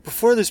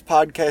Before this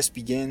podcast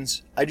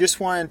begins, I just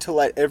wanted to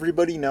let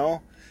everybody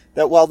know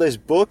that while this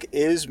book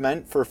is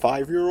meant for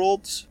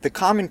 5-year-olds, the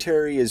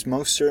commentary is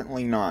most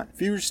certainly not.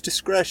 Viewers'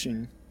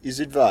 discretion is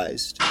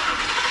advised.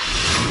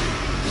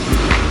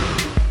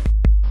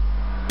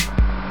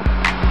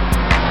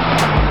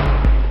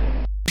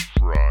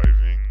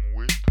 Driving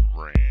with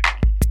Randy.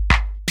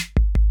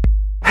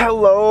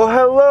 Hello,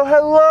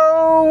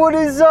 what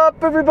is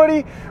up,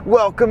 everybody?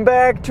 Welcome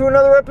back to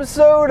another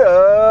episode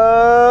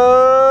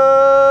of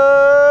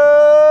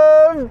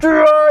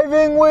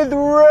Driving with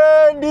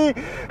Randy.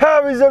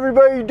 How is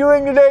everybody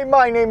doing today?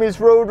 My name is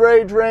Road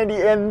Rage Randy,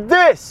 and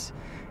this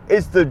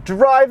is the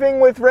Driving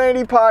with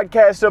Randy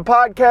podcast, a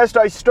podcast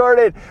I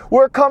started.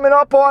 We're coming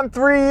up on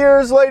 3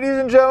 years, ladies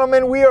and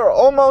gentlemen. We are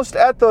almost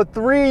at the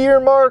 3-year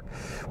mark.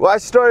 Well, I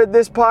started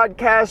this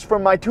podcast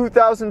from my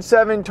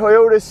 2007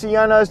 Toyota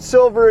Sienna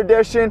Silver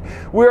Edition.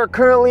 We are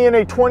currently in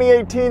a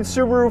 2018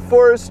 Subaru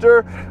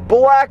Forester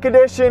Black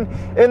Edition,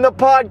 and the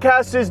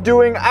podcast is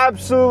doing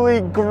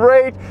absolutely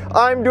great.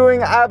 I'm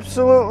doing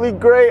absolutely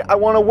great. I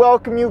want to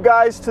welcome you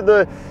guys to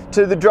the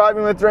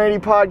Driving with Randy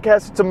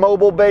podcast. It's a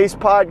mobile-based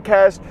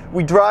podcast.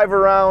 We drive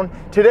around.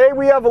 Today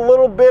we have a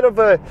little bit of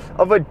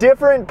a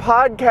different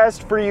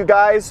podcast for you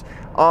guys.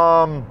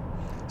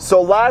 So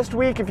last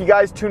week, if you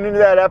guys tuned into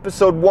that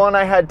episode 1,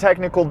 I had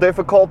technical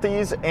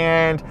difficulties,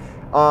 and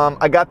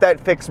I got that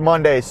fixed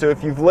Monday. So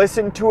if you've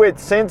listened to it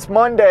since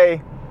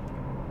Monday,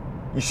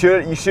 you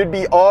should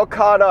be all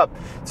caught up.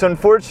 It's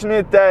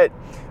unfortunate that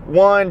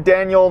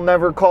Daniel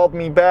never called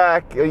me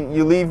back.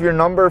 You leave your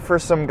number for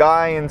some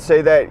guy and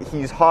say that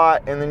he's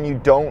hot, and then you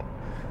don't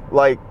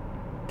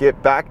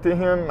get back to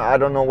him. I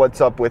don't know what's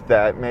up with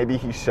that. Maybe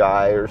he's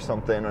shy or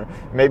something, or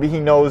maybe he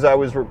knows I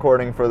was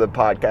recording for the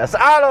podcast.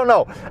 I don't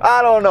know.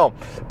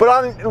 But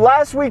on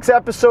last week's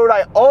episode,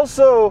 I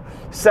also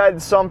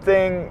said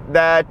something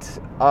that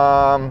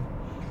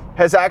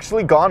has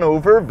actually gone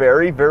over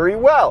very, very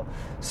well.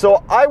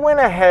 So I went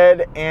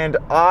ahead and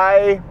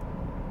I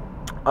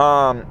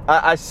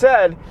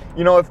said,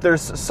 if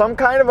there's some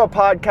kind of a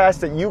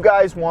podcast that you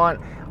guys want,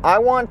 I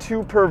want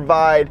to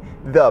provide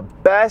the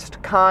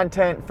best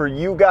content for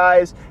you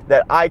guys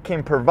that I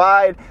can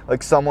provide.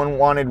 Like someone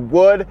wanted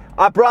wood,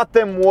 I brought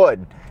them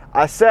wood.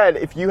 I said,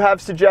 if you have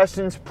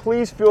suggestions,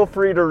 please feel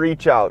free to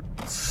reach out.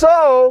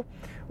 So,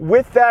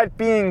 with that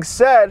being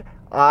said,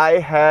 I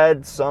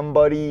had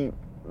somebody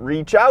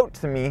reach out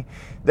to me.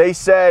 They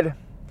said,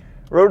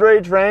 Road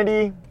Rage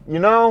Randy,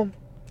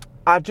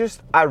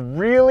 I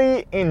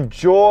really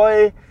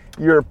enjoy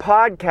your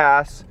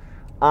podcasts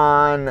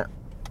on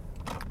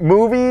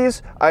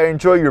movies. I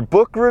enjoy your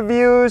book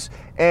reviews.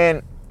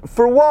 And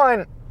for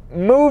one,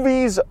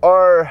 movies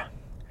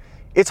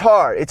it's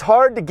hard. It's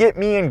hard to get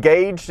me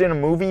engaged in a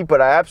movie,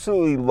 but I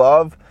absolutely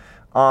love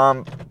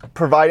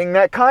providing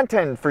that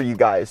content for you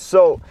guys.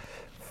 So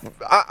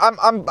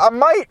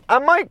I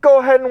might go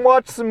ahead and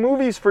watch some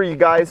movies for you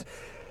guys.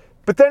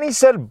 But then he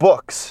said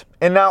books.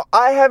 And now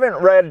I haven't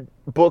read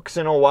books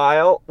in a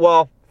while.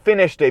 Well,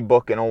 finished a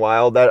book in a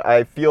while that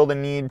I feel the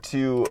need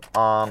to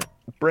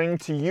bring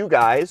to you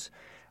guys.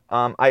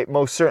 I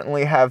most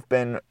certainly have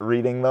been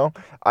reading, though.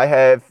 I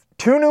have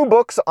 2 new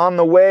books on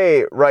the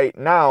way right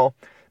now,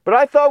 but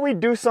I thought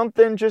we'd do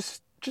something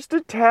just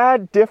a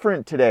tad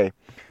different today.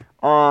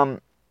 I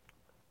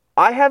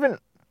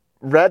haven't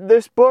read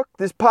this book.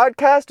 This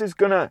podcast is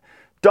going to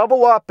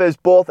double up as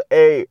both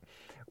a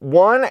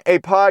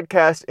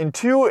podcast, and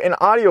 2, an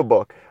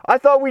audiobook. I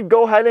thought we'd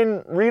go ahead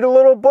and read a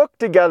little book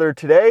together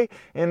today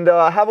and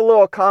have a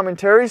little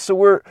commentary.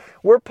 So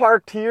we're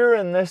parked here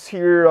in this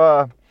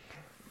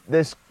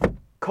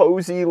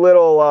cozy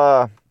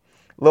little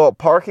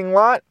parking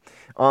lot.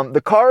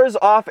 The car is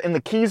off and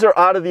the keys are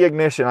out of the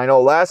ignition. I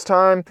know last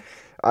time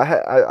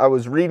I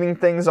was reading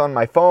things on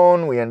my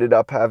phone. We ended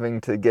up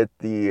having to get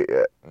the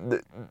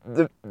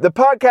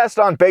podcast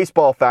on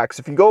baseball facts.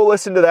 If you go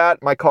listen to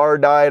that, my car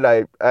died.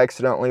 I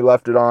accidentally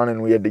left it on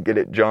and we had to get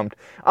it jumped.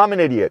 I'm an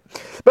idiot.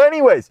 But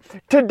anyways,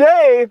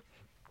 today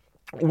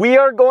we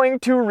are going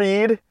to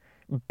read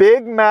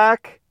Big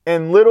Mac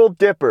and Little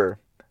Dipper,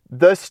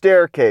 The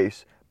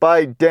Staircase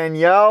by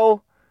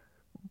Danielle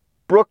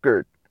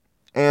Bruckert.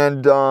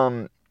 And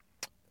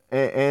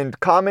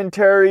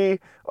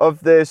commentary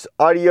of this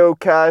audio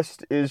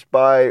cast is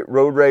by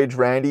Road Rage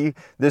Randy.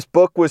 This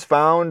book was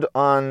found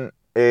on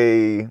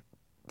a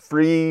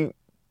free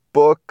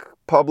book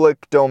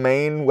public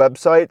domain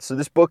website. So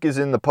this book is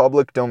in the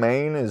public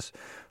domain as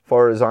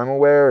far as I'm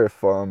aware.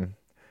 If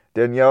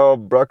Danielle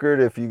Bruckert,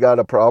 if you got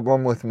a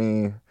problem with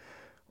me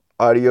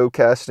audio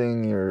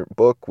casting your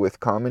book with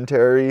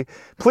commentary,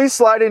 please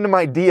slide into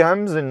my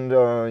DMs and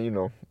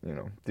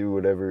do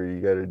whatever you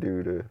got to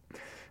do to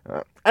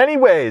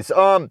anyways,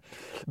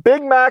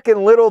 Big Mac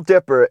and Little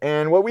Dipper,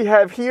 and what we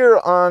have here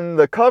on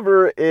the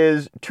cover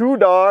is 2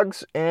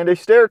 dogs and a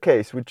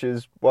staircase, which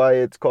is why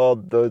it's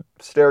called The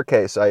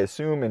Staircase, I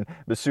assume, and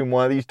assume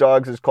one of these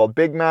dogs is called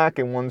Big Mac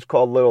and one's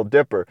called Little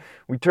Dipper.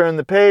 We turn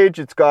the page,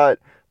 it's got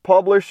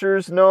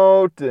publisher's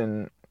note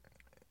and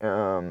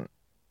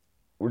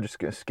we're just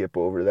going to skip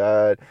over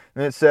that.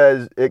 And it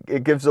says,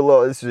 it gives a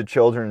little, this is a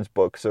children's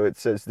book, so it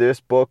says this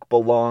book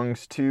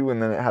belongs to,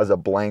 and then it has a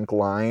blank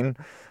line.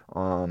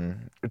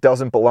 It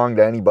doesn't belong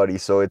to anybody,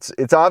 so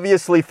it's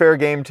obviously fair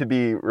game to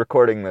be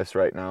recording this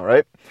right now,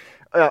 right?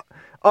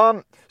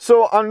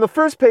 So on the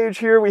first page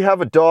here, we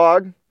have a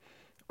dog.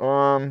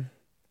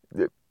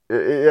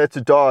 It's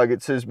a dog.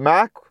 It says,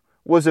 Mac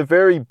was a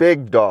very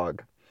big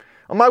dog.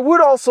 I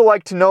would also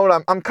like to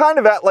note, I'm kind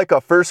of at like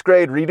a first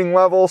grade reading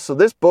level, so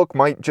this book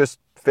might just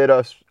fit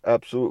us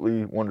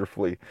absolutely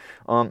wonderfully.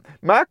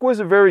 Mac was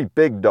a very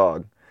big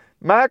dog.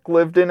 Mac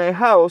lived in a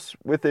house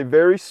with a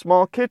very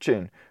small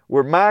kitchen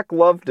where Mac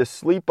loved to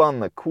sleep on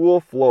the cool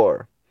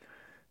floor.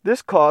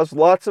 This caused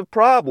lots of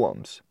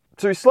problems.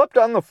 So he slept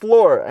on the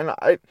floor, and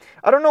I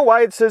don't know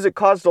why it says it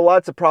caused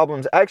lots of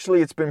problems.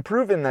 Actually, it's been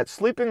proven that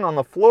sleeping on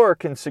the floor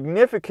can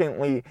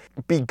significantly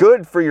be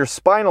good for your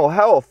spinal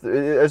health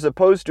as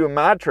opposed to a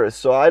mattress.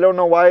 So I don't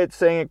know why it's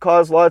saying it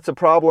caused lots of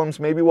problems.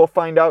 Maybe we'll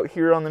find out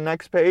here on the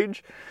next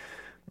page.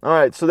 All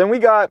right, so then we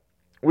got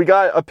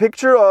a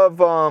picture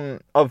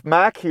of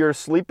Mac here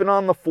sleeping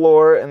on the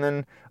floor, and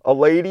then a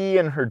lady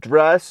in her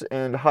dress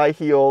and high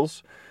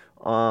heels.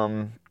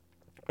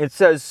 It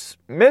says,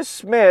 Miss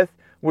Smith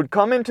would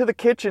come into the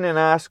kitchen and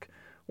ask,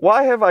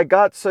 why have I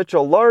got such a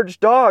large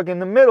dog in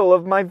the middle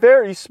of my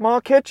very small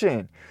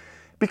kitchen?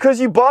 Because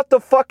you bought the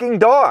fucking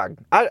dog.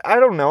 I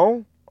don't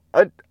know.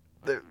 I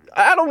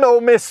don't know,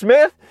 Miss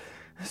Smith.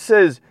 It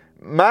says,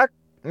 Mac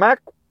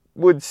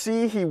would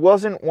see he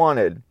wasn't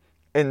wanted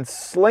and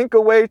slink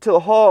away to the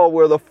hall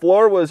where the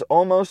floor was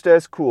almost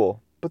as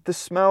cool, but the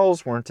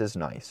smells weren't as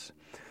nice.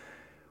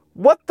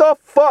 What the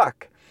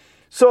fuck?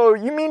 So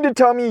you mean to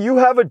tell me you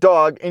have a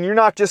dog and you're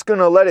not just going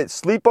to let it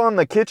sleep on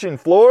the kitchen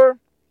floor?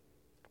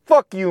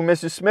 Fuck you,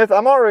 Mrs. Smith.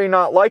 I'm already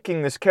not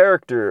liking this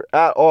character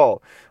at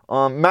all.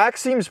 Mac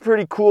seems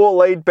pretty cool,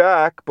 laid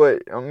back,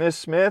 but Miss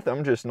Smith,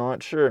 I'm just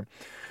not sure.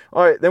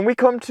 All right, then we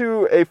come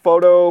to a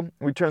photo.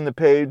 We turn the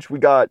page. We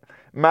got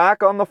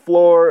Mac on the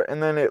floor,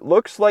 and then it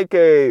looks like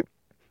a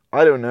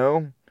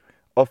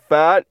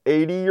fat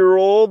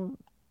 80-year-old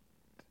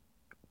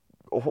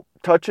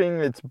touching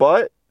its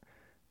butt.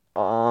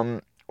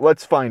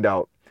 Let's find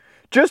out.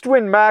 Just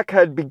when Mac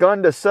had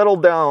begun to settle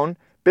down,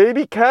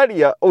 baby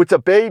Katia, it's a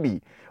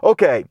baby.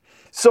 Okay,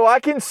 so I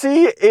can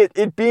see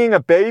it being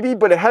a baby,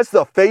 but it has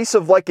the face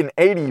of like an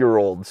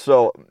 80-year-old.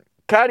 So,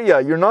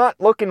 Katia, you're not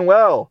looking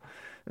well.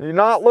 You're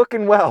not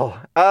looking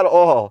well at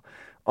all.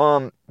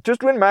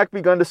 Just when Mac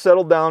begun to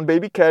settle down,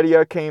 baby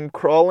Katia came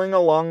crawling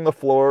along the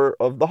floor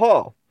of the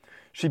hall.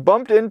 She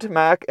bumped into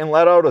Mac and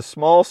let out a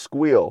small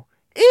squeal.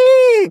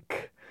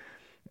 Eek!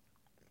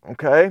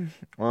 Okay,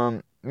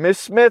 Miss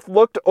Smith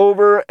looked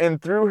over and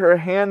threw her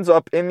hands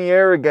up in the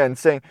air again,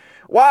 saying,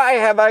 why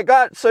have I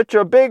got such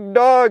a big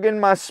dog in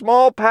my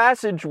small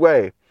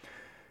passageway?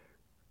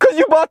 'Cause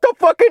you bought the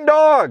fucking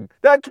dog!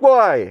 That's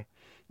why!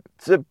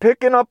 So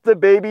picking up the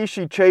baby,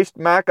 she chased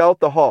Mac out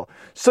the hall.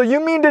 So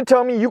you mean to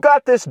tell me you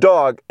got this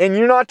dog and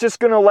you're not just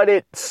gonna let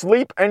it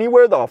sleep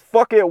anywhere the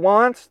fuck it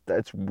wants?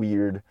 That's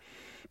weird.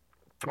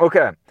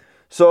 Okay,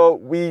 so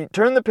we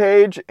turn the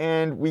page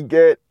and we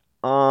get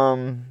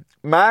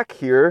Mac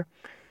here.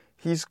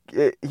 He's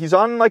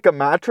on like a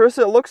mattress,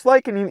 it looks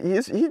like, and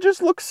he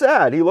just looks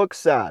sad. He looks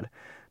sad.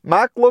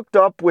 Mac looked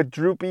up with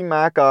droopy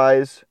Mac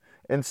eyes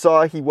and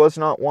saw he was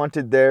not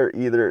wanted there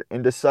either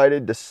and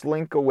decided to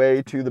slink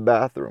away to the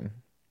bathroom.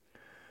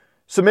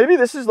 So maybe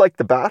this is like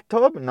the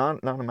bathtub,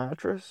 not a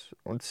mattress.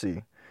 Let's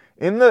see.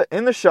 In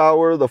the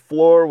shower, the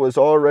floor was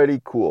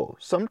already cool,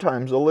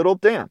 sometimes a little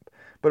damp,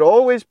 but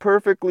always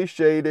perfectly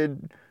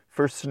shaded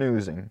for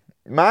snoozing.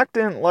 Mac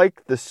didn't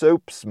like the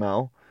soap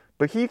smell,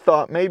 but he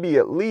thought maybe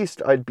at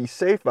least I'd be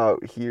safe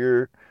out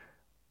here.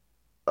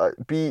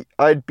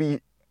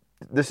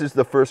 This is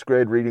the first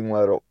grade reading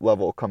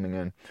level coming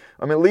in.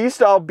 At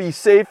least I'll be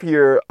safe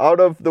here out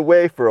of the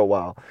way for a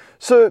while.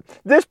 So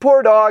this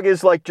poor dog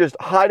is like just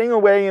hiding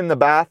away in the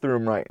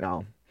bathroom right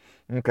now.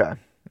 Okay,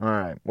 all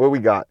right, what we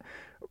got?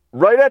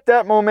 Right at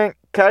that moment,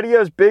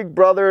 Katia's big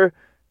brother,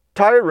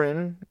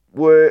 Tyron,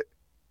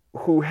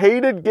 who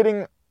hated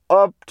getting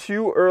up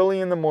too early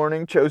in the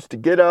morning, chose to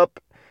get up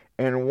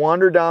and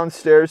wander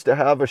downstairs to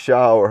have a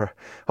shower.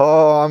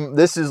 Oh,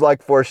 this is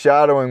like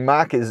foreshadowing.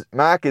 Mac is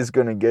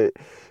gonna get.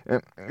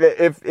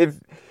 If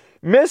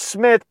Miss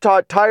Smith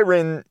taught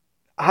Tyron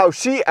how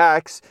she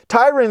acts,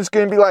 Tyron's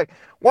gonna be like,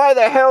 "Why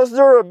the hell's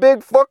there a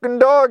big fucking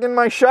dog in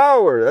my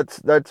shower?"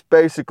 That's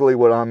basically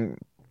what I'm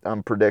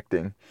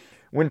predicting.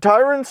 When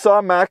Tyron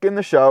saw Mac in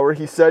the shower,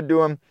 he said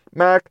to him,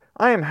 "Mac,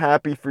 I am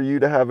happy for you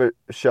to have a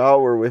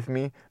shower with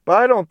me, but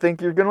I don't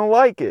think you're gonna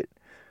like it."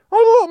 A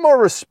little more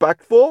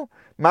respectful.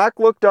 Mac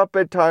looked up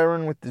at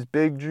Tyron with his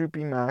big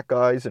droopy Mac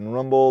eyes and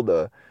rumbled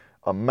a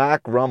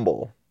Mac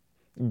rumble.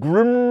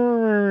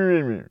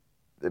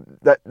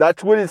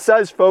 That's what it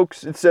says,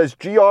 folks. It says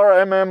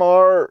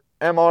GRMMRMRL.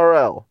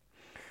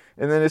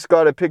 And then it's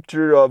got a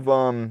picture of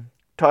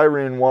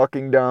Tyron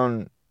walking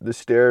down the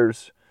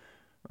stairs.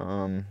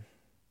 Yeah,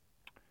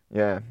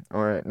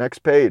 all right, next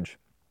page.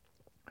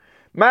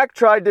 Mac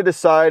tried to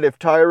decide if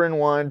Tyron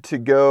wanted to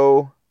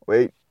go...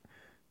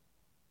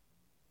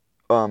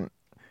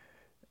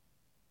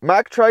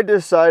 Mac tried to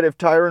decide if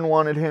Tyron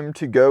wanted him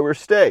to go or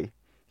stay.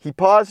 He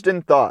paused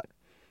and thought,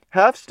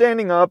 half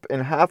standing up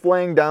and half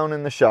laying down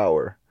in the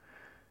shower.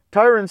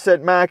 Tyron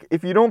said, Mac,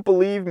 if you don't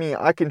believe me,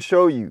 I can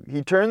show you.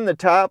 He turned the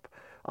tap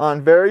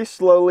on very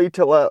slowly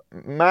to let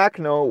Mac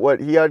know what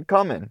he had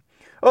coming.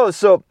 Oh,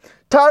 so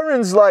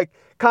Tyron's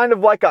kind of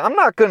like, I'm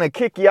not going to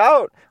kick you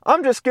out.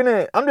 I'm just going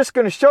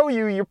to show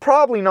you. You're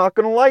probably not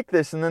going to like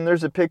this. And then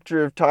there's a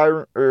picture of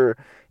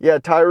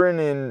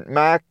Tyron and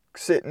Mac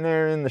sitting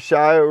there in the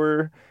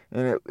shower,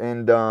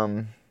 and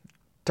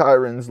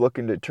Tyron's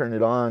looking to turn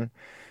it on.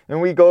 And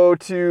we go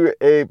to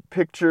a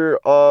picture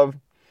of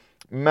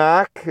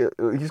Mac.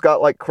 He's got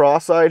like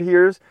cross-eyed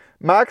ears.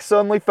 Mac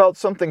suddenly felt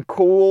something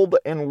cold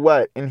and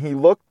wet, and he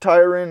looked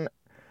Tyron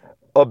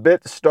a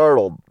bit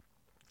startled.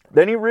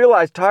 Then he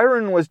realized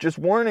Tyron was just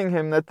warning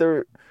him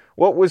that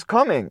what was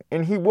coming,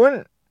 and he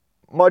wouldn't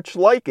much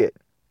like it.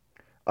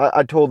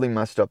 I totally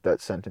messed up that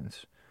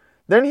sentence.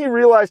 Then he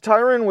realized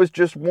Tyron was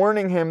just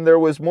warning him there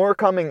was more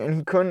coming,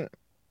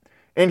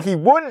 and he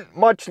wouldn't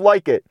much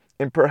like it,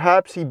 and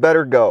perhaps he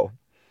better go.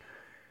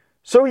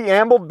 So he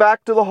ambled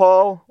back to the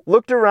hall,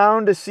 looked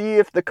around to see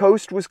if the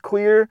coast was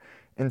clear,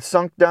 and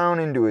sunk down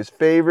into his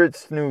favorite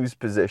snooze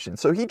position.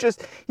 So he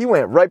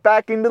went right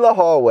back into the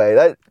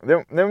hallway.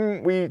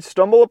 Then we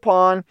stumble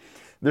upon,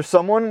 there's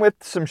someone with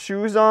some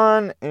shoes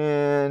on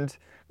and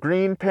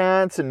green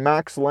pants, and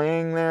Mac's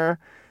laying there.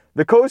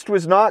 The coast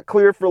was not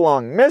clear for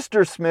long.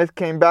 Mr. Smith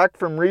came back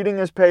from reading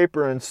his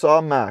paper and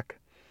saw Mac.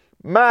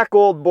 Mac,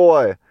 old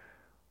boy,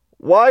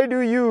 why do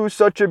you,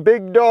 such a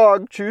big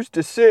dog, choose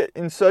to sit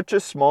in such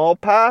a small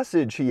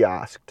passage? He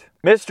asked.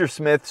 Mr.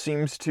 Smith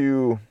seems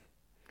to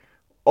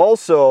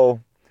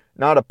also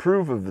not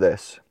approve of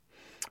this.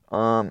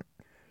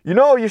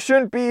 You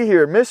shouldn't be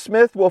here. Miss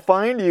Smith will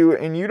find you,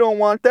 and you don't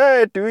want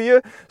that, do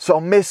you? So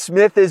Miss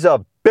Smith is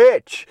a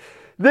bitch.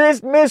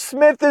 This Miss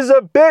Smith is a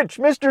bitch.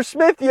 Mr.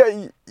 Smith,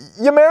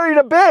 you married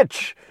a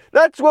bitch.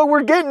 That's what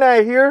we're getting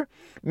at here.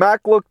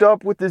 Mac looked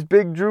up with his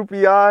big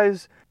droopy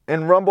eyes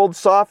and rumbled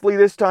softly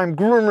this time.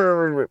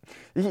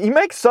 He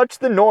makes such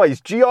the noise.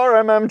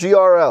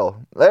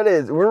 GRMMGRL. That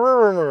is.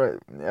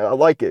 I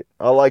like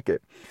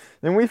it.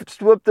 Then we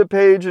flipped the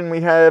page and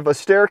we have a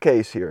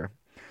staircase here.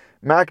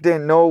 Mac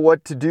didn't know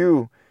what to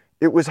do.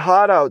 It was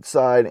hot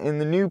outside and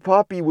the new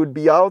puppy would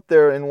be out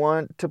there and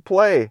want to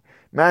play.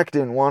 Mac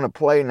didn't want to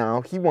play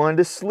now. He wanted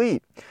to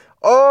sleep.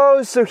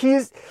 Oh, so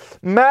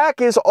Mac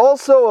is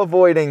also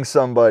avoiding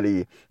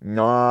somebody.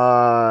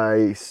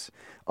 Nice.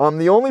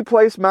 The only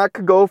place Mac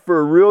could go for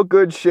a real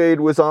good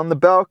shade was on the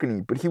balcony,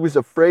 but he was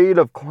afraid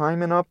of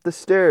climbing up the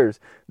stairs.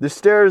 The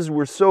stairs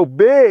were so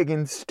big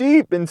and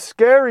steep and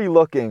scary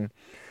looking.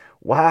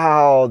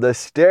 Wow, the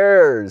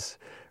stairs.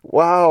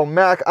 Wow,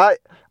 Mac,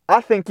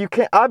 I think you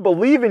can. I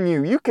believe in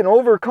you. You can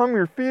overcome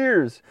your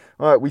fears.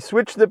 All right, we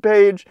switched the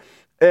page,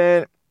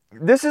 and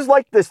this is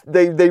like this.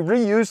 They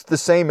reused the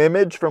same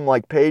image from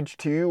like page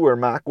 2 where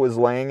Mac was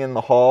laying in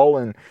the hall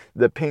and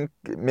the pink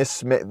Miss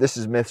Smith. This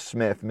is Miss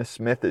Smith. Miss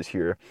Smith is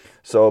here.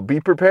 So be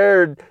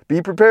prepared.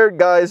 Be prepared,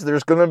 guys.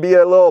 There's going to be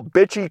a little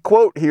bitchy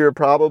quote here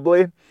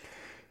probably.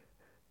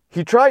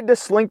 He tried to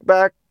slink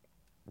back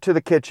to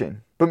the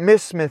kitchen, but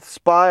Miss Smith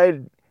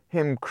spied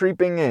him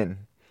creeping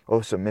in. Oh,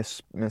 so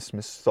Miss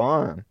Smith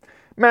saw him.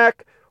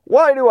 Mac,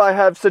 why do I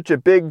have such a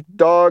big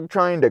dog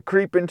trying to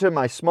creep into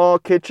my small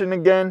kitchen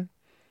again?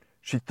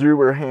 She threw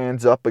her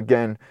hands up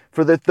again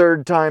for the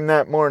third time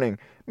that morning.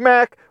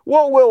 Mac,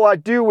 what will I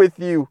do with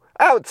you?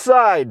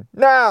 Outside,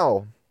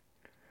 now!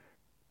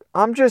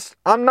 I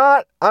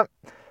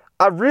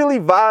really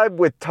vibe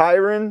with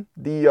Tyron,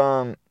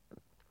 the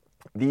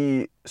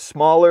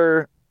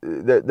smaller,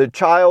 the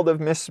child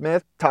of Miss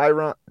Smith,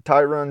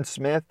 Tyron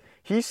Smith.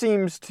 He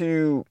seems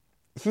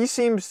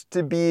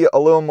to be a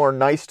little more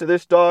nice to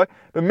this dog.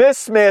 But Miss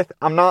Smith,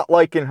 I'm not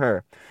liking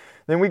her.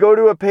 Then we go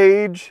to a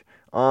page.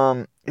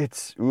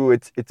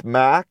 It's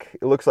Mac.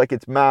 It looks like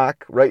it's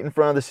Mac right in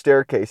front of the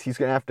staircase. He's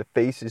going to have to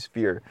face his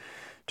fear.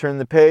 Turn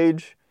the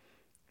page.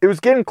 It was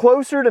getting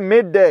closer to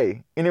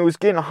midday, and it was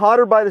getting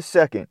hotter by the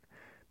second.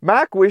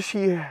 Mac wished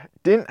he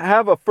didn't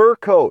have a fur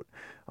coat.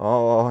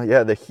 Oh,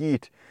 yeah, the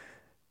heat.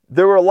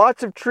 There were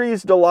lots of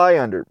trees to lie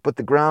under, but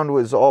the ground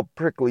was all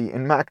prickly,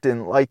 and Mac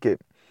didn't like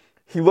it.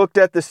 He looked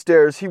at the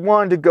stairs. He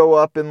wanted to go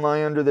up and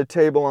lie under the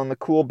table on the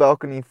cool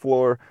balcony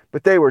floor,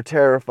 but they were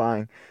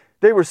terrifying.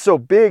 They were so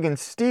big and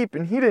steep,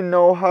 and he didn't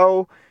know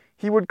how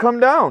he would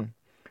come down.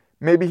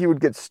 Maybe he would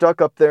get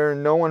stuck up there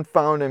and no one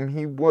found him.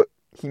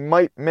 He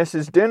might miss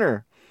his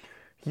dinner.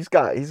 He's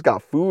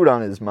got food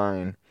on his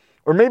mind.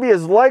 Or maybe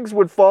his legs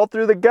would fall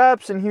through the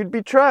gaps and he'd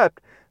be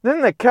trapped.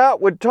 Then the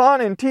cat would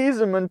taunt and tease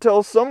him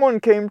until someone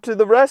came to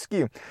the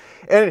rescue.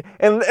 And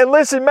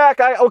listen, Mac,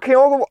 I can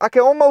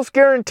almost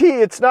guarantee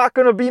it's not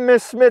going to be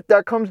Miss Smith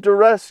that comes to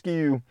rescue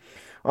you.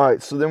 All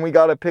right, so then we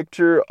got a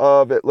picture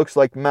of, it looks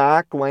like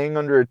Mac laying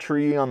under a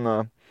tree on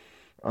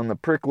the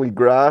prickly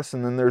grass,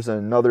 and then there's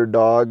another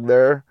dog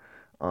there.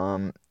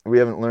 We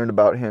haven't learned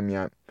about him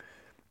yet.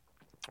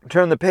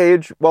 Turn the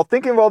page. While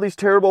thinking of all these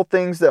terrible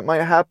things that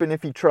might happen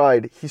if he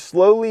tried, he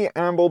slowly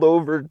ambled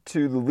over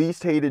to the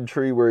least hated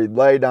tree where he'd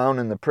lay down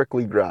in the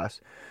prickly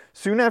grass.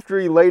 Soon after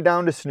he lay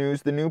down to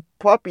snooze, the new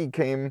puppy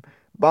came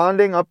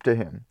bounding up to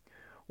him.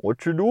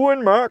 "What you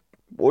doing, Mac?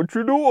 What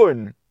you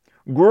doing?"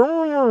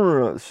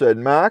 "Grrr," said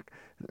Mac.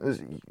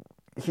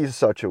 He's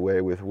such a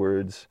way with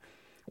words.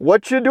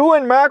 "What you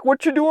doing, Mac?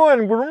 What you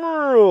doing?"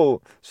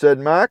 "Grrr," said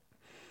Mac.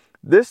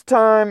 This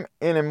time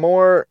in a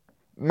more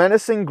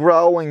menacing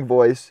growling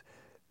voice.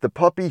 The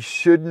puppy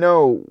should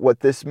know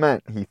what this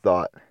meant, he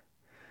thought.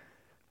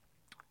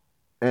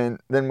 And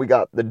then we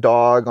got the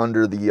dog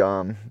under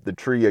the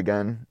tree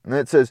again. And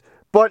it says,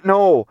 "But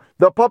no,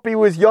 the puppy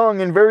was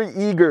young and very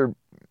eager,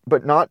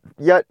 but not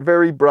yet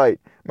very bright."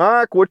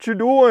 "Mac, what you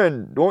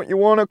doing? Don't you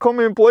want to come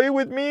and play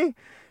with me?"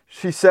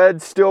 she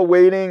said, still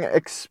waiting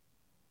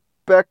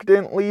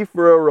expectantly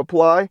for a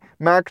reply.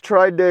 Mac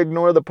tried to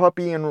ignore the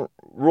puppy and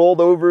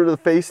rolled over to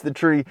face the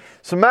tree.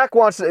 So Mac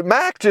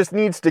just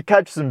needs to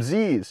catch some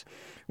Z's.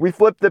 We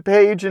flip the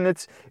page and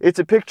it's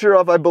a picture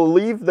of, I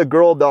believe, the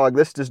girl dog.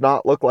 This does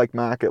not look like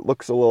Mac. It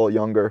looks a little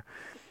younger.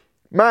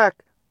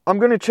 "Mac, I'm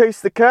going to chase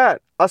the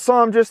cat. I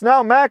saw him just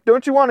now. Mac,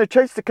 don't you want to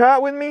chase the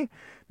cat with me?"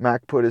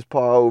 Mac put his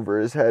paw over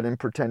his head and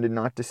pretended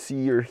not to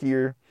see or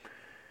hear.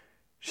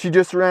 She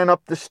just ran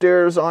up the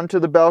stairs onto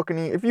the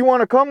balcony. "If you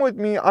want to come with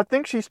me, I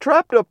think she's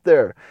trapped up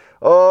there."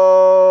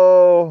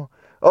 Oh,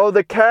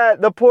 the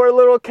cat, the poor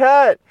little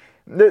cat.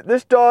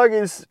 This dog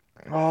is,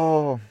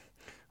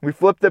 We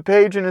flip the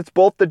page and it's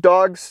both the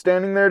dogs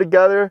standing there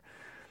together.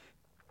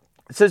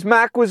 It says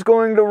Mac was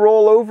going to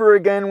roll over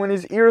again when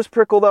his ears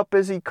prickled up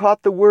as he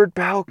caught the word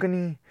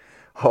balcony.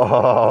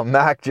 Oh,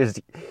 Mac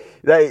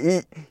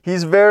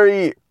he's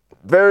very,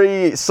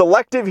 very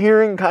selective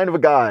hearing kind of a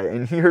guy.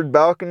 And he heard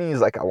balcony,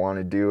 he's like, I want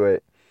to do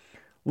it.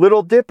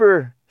 "Little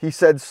Dipper," he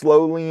said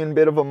slowly in a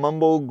bit of a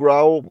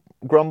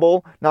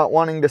grumble, not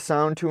wanting to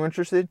sound too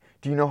interested.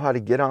 "Do you know how to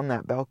get on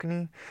that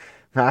balcony?"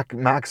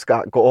 Mac's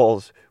got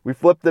goals. We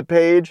flip the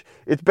page.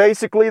 It's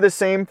basically the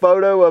same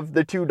photo of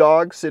the two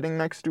dogs sitting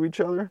next to each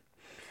other.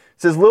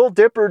 It says Little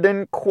Dipper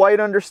didn't quite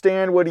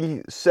understand what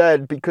he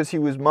said because he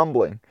was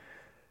mumbling,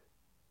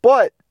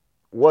 but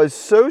was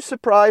so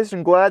surprised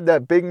and glad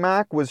that Big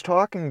Mac was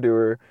talking to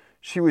her,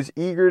 she was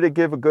eager to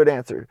give a good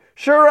answer.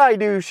 "Sure I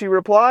do," she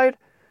replied.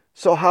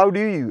 "So how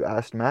do you?"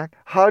 asked Mac.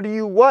 "How do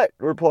you what?"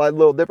 replied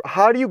Little Dipper.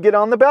 "How do you get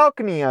on the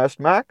balcony?" asked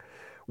Mac.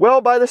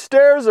 "Well, by the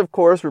stairs, of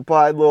course,"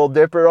 replied Little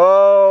Dipper.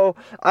 Oh,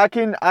 I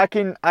can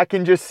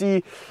just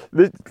see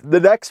the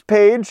next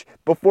page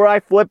before I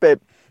flip it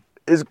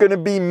is going to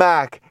be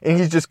Mac, and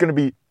he's just going to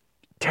be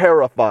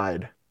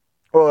terrified.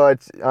 Oh,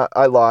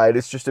 I lied.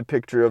 It's just a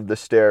picture of the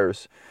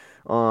stairs.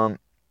 The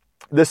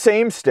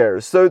same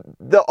stairs. So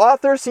the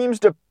author seems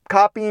to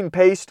copy and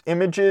paste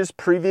images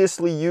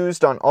previously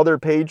used on other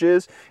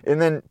pages and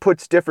then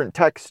puts different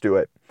text to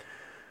it.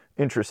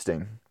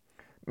 Interesting.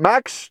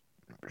 Max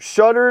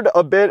shuddered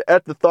a bit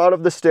at the thought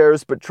of the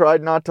stairs, but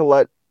tried not to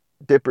let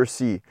Dipper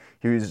see.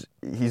 He's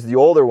the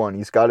older one.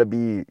 He's got to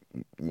be,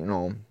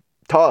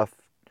 tough,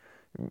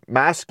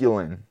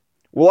 masculine.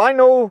 "Well, I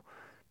know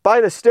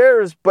by the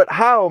stairs, but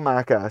how?"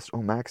 Mac asked.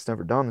 Oh, Mac's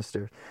never done the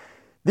stairs.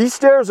 "These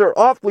stairs are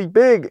awfully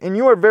big, and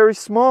you are very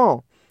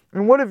small.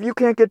 And what if you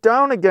can't get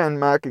down again,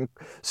 Mac?"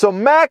 So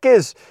Mac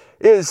is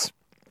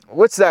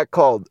what's that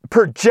called?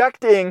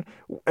 Projecting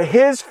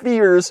his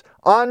fears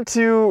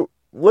onto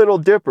Little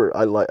Dipper.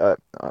 I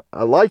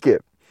like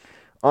it.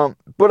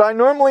 "But I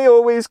normally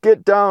always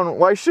get down.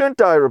 Why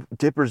shouldn't I?"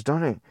 Dipper's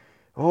done it.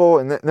 Oh,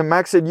 and then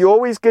Mac said, "You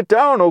always get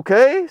down,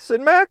 okay?"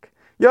 said Mac.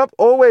 "Yep,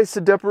 always,"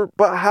 said Dipper.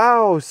 "But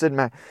how?" said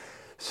Mac.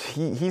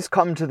 He's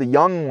come to the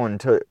young one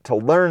to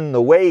learn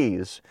the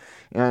ways.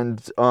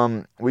 And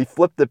we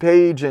flip the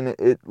page and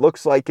it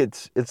looks like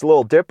it's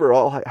Little Dipper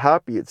all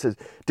happy. It says,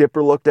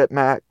 Dipper looked at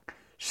Mac.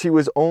 She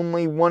was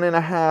only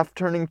 1.5,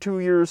 turning 2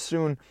 years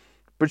soon.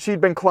 But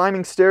she'd been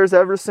climbing stairs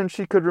ever since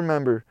she could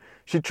remember.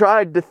 She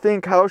tried to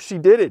think how she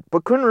did it,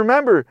 but couldn't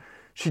remember.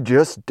 She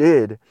just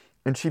did.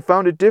 And she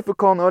found it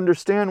difficult to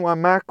understand why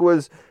Mac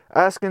was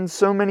asking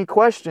so many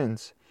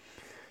questions.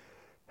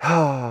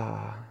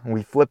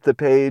 We flip the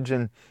page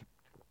and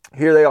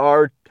here they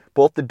are,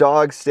 both the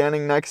dogs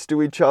standing next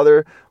to each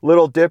other.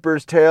 Little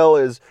Dipper's tail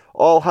is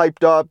all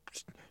hyped up.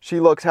 She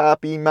looks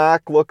happy.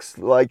 Mac looks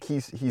like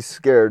he's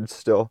scared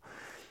still.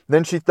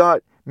 Then she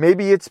thought,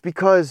 maybe it's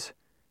because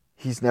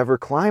he's never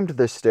climbed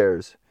the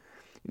stairs.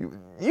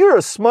 You're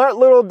a smart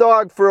little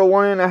dog for a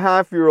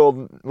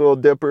 1.5-year-old, Little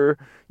Dipper.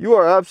 You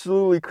are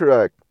absolutely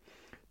correct.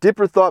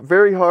 Dipper thought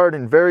very hard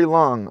and very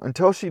long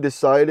until she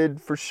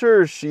decided for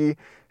sure she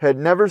had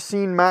never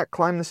seen Mac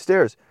climb the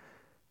stairs.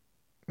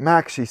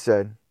 Mac, she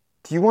said,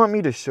 do you want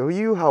me to show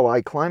you how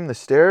I climb the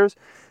stairs?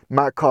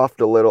 Mac coughed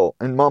a little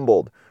and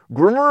mumbled,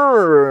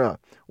 Grrr.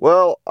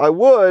 Well, I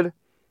would,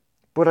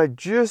 but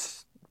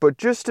just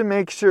to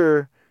make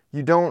sure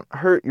you don't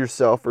hurt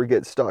yourself or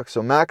get stuck.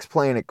 So Mac's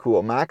playing it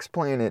cool. Mac's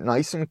playing it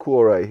nice and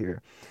cool right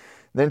here.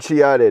 Then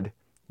she added,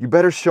 you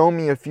better show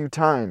me a few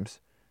times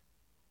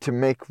to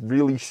make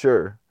really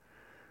sure.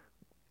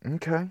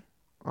 Okay.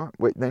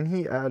 Wait, then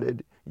he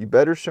added, you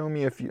better show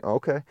me if you,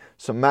 okay.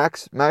 So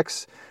Mac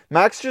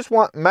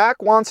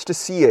wants to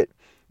see it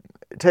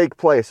take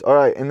place. All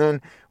right, and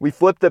then we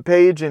flip the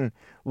page and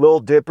Lil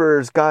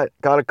Dipper's got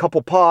a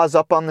couple paws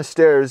up on the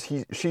stairs.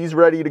 She's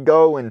ready to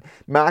go and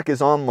Mac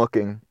is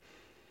onlooking.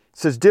 It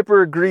says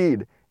Dipper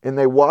agreed and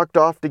they walked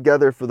off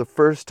together for the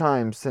first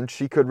time since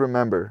she could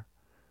remember.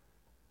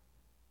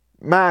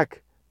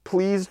 Mac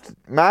pleased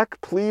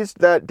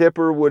that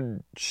Dipper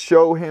would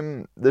show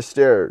him the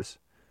stairs.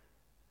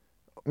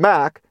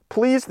 Mac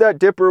pleased that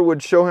Dipper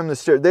would show him the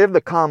stairs. They have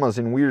the commas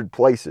in weird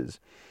places.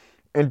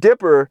 And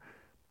Dipper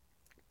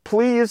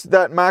pleased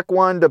that Mac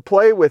wanted to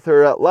play with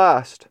her at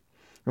last.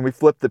 And we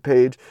flip the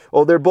page.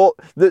 Oh, they're both...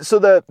 So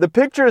the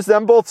picture is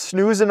them both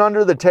snoozing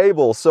under the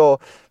table. So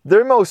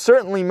they most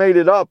certainly made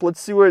it up. Let's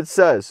see what it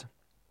says.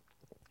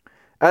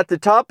 At the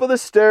top of the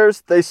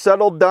stairs, they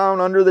settled down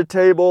under the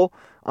table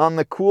on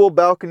the cool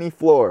balcony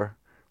floor.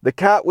 The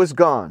cat was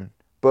gone,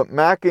 but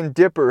Mac and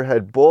Dipper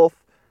had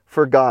both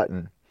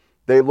forgotten.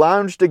 They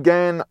lounged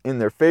again in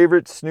their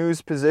favorite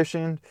snooze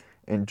position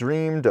and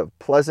dreamed of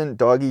pleasant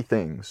doggy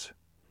things.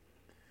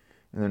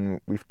 And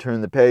then we've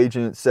turned the page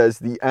and it says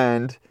the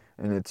end,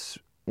 and it's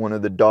one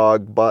of the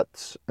dog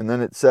butts. And then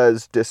it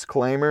says,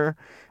 disclaimer,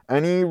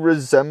 any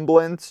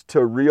resemblance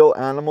to real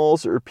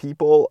animals or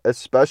people,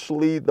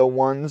 especially the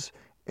ones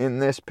in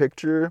this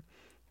picture,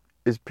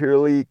 is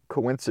purely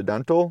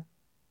coincidental.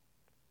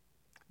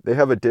 They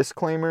have a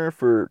disclaimer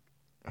for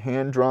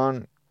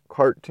hand-drawn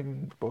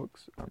cartoon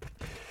books.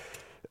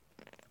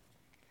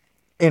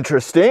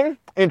 Interesting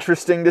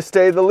to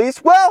say the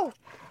least. Well,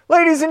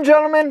 ladies and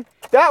gentlemen,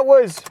 that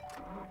was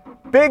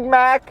Big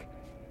Mac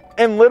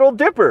and Little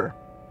Dipper.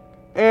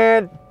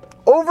 And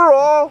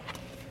overall,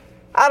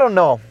 I don't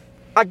know.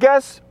 I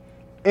guess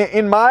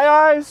in my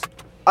eyes,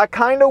 I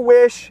kind of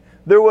wish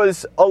there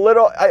was a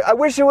little, I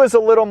wish it was a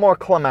little more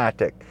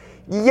climactic.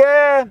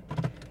 Yeah,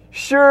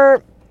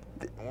 sure,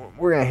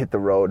 we're going to hit the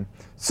road.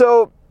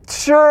 So,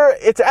 sure,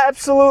 it's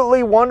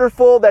absolutely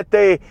wonderful that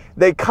they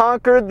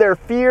conquered their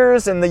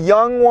fears and the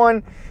young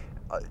one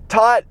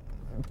taught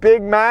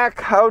Big Mac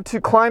how to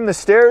climb the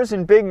stairs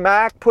and Big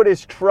Mac put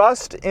his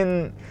trust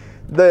in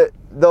the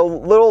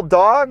little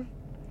dog.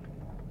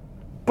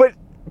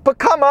 But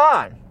come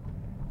on.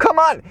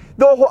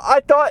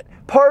 I thought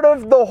part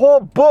of the whole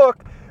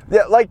book,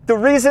 like the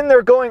reason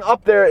they're going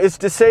up there is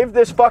to save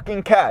this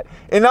fucking cat.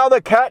 And now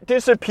the cat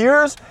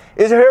disappears?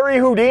 Is Harry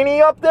Houdini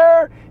up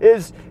there?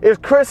 Is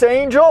Chris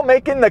Angel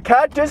making the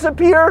cat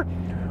disappear?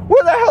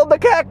 Where the hell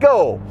did the cat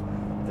go?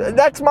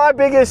 That's my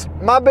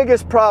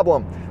biggest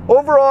problem.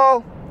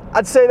 Overall,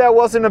 I'd say that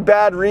wasn't a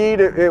bad read.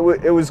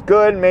 It was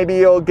good. Maybe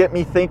it'll get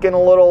me thinking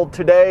a little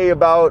today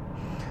about,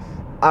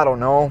 I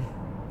don't know,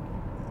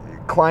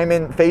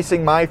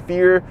 facing my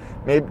fear.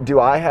 Maybe do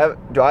I have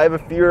a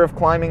fear of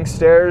climbing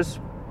stairs?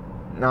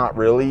 Not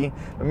really.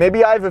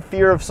 Maybe I have a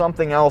fear of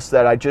something else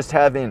that I just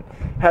haven't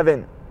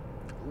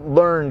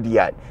learned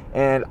yet.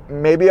 And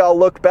maybe I'll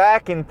look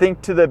back and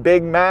think to the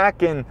Big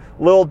Mac and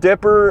Little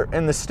Dipper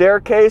and the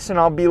staircase, and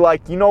I'll be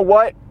like, you know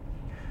what?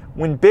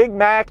 When Big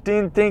Mac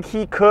didn't think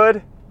he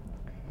could,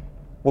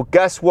 well,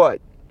 guess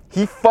what?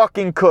 He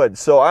fucking could.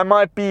 So I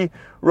might be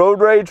Road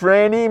Rage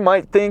Randy,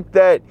 might think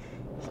that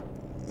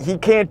he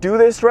can't do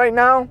this right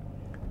now,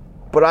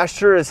 but I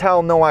sure as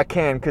hell know I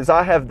can, because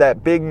I have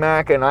that Big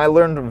Mac and I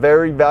learned a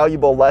very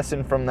valuable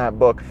lesson from that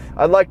book.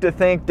 I'd like to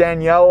thank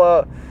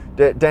Danielle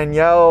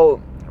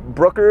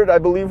Brookert, I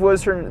believe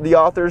was the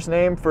author's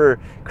name, for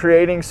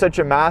creating such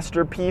a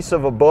masterpiece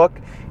of a book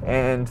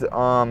and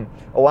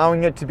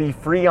allowing it to be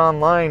free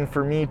online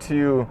for me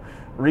to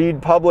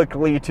read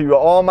publicly to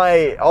all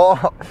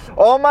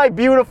my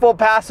beautiful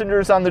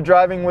passengers on the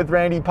Driving with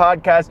Randy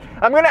podcast.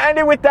 I'm going to end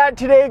it with that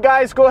today,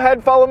 guys. Go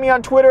ahead, follow me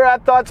on Twitter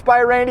at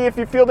ThoughtsByRandy if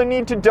you feel the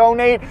need to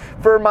donate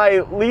for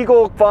my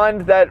legal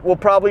fund that will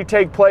probably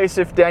take place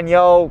if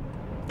Danielle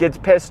gets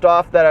pissed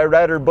off that I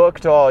read her book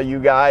to all you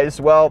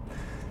guys. Well,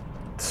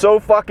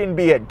 so fucking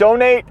be it.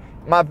 Donate.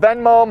 My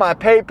Venmo, my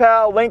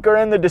PayPal, link are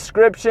in the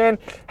description.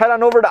 Head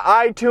on over to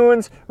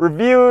iTunes,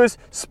 reviews,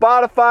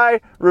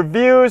 Spotify,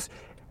 reviews.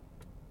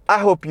 I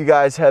hope you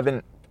guys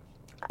haven't...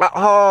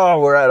 Oh,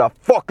 we're at a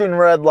fucking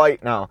red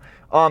light now.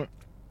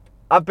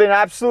 I've been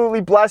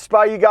absolutely blessed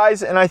by you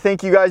guys, and I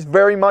thank you guys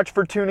very much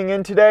for tuning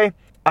in today.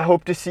 I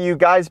hope to see you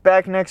guys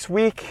back next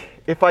week.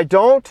 If I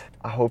don't,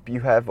 I hope you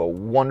have a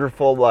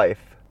wonderful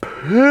life.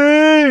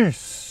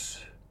 Peace!